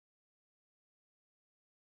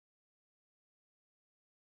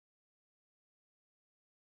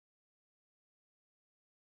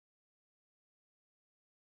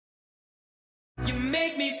You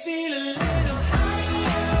make me feel a little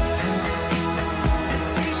higher. The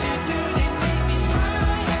things you do, they make me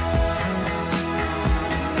smile.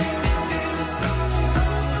 You make me feel so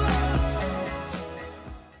good.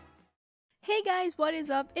 Hey guys, what is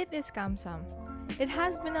up? It is Kamsam. It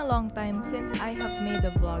has been a long time since I have made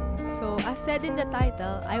a vlog, so as said in the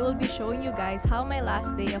title, I will be showing you guys how my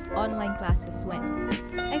last day of online classes went.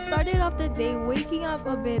 I started off the day waking up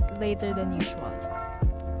a bit later than usual.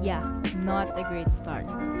 Yeah, not a great start.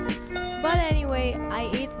 But anyway, I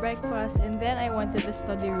ate breakfast and then I went to the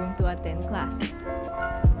study room to attend class.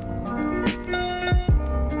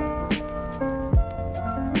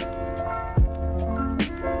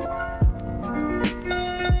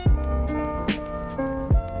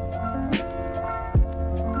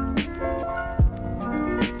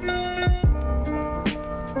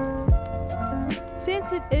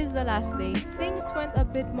 Since it is the last day, things went a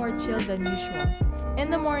bit more chill than usual. In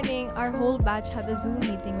the morning, our whole batch had a Zoom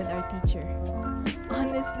meeting with our teacher.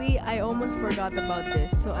 Honestly, I almost forgot about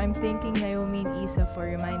this, so I'm thanking Naomi and Isa for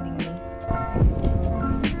reminding me.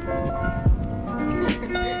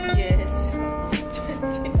 Yes.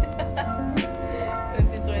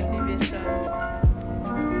 2020 vision.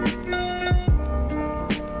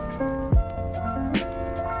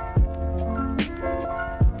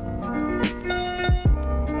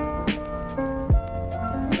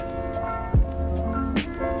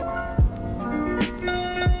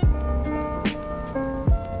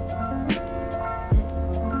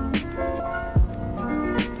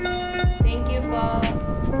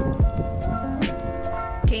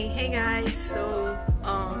 Okay, hey guys, so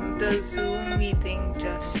the Zoom meeting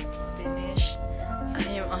just finished. I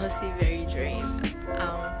am honestly very drained.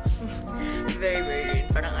 Very drained.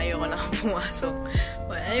 Parang ayoko na pumasok.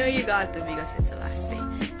 But anyway, you got to because it's the last day.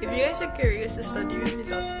 If you guys are curious, the study room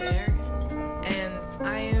is up there. And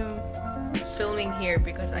I am filming here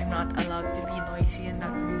because I'm not allowed to be noisy in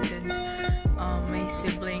that room since my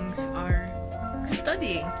siblings are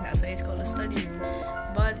studying. That's why it's called a study room.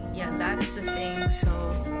 But yeah, that's the thing. So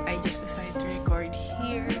I just decided to record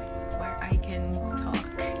here where I can talk.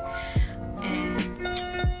 And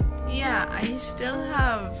yeah, I still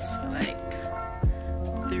have like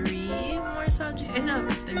 3 more subjects. I still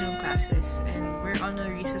have afternoon classes and we're on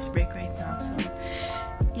a recess break right now. So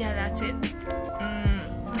yeah, that's it.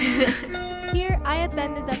 Here, I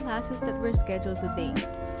attended the classes that were scheduled today,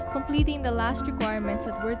 completing the last requirements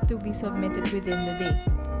that were to be submitted within the day.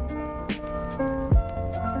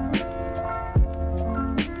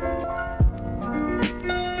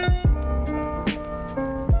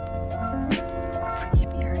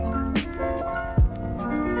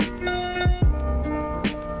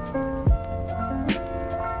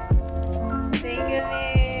 Thank you,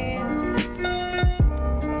 Miss.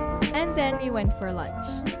 And then we went for lunch.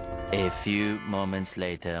 A few moments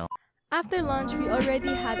later. After lunch, we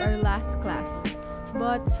already had our last class,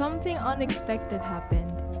 but something unexpected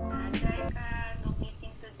happened. No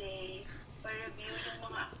meeting today para review yung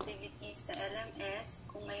mga activities sa LMS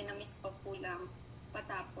kung may na-miss pa po lang.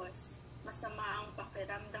 Patapos, masama ang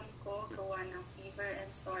pakiramdam ko gawa ng fever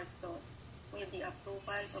and sore throat with the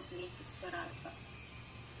approval of Mrs. Baralpa.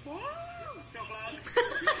 Wow! Joke lang!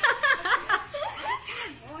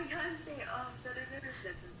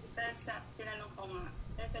 Tinanong ko nga,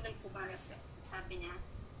 sir, tuloy po ba sabi niya,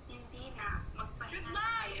 hindi na, magpahinga na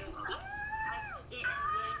kayo at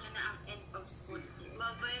i-enjoy niyo na ang end of school.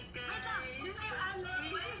 Bye-bye guys!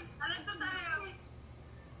 Alam to tayo!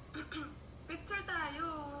 Picture tayo!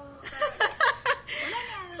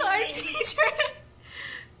 Sorry, teacher!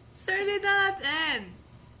 Sir, did not end!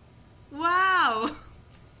 Wow!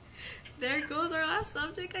 There goes our last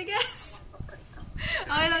subject, I guess.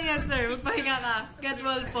 Okay lang yan, sir. Magpahinga ka. Get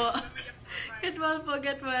well po. Get well po,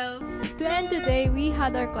 get well. To end today, we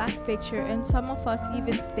had our class picture and some of us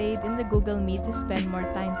even stayed in the Google Meet to spend more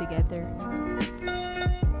time together.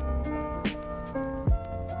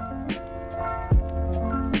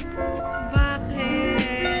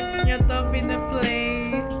 Bakit? You're top in the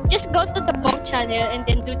play. Just go to the bonk channel and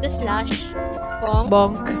then do the /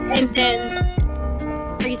 bonk. And then,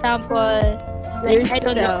 for example, like, I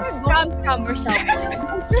don't know, from or something.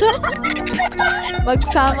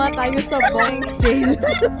 Magsama tayo sa bonk jail.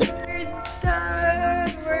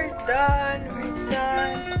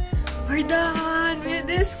 We're done with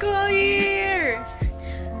this school year.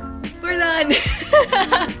 We're done.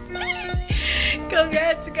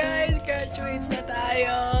 Congrats guys, graduates na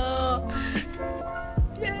tayo.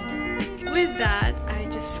 Yay! With that, I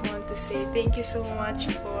just want to say thank you so much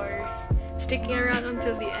for sticking around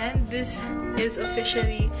until the end. This is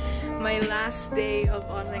officially my last day of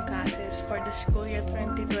online classes for the school year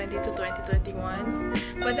 2020 to 2021.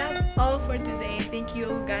 But that's all for today. Thank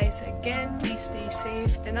you guys again. Please stay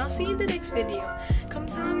safe and I'll see you in the next video.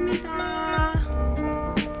 감사합니다.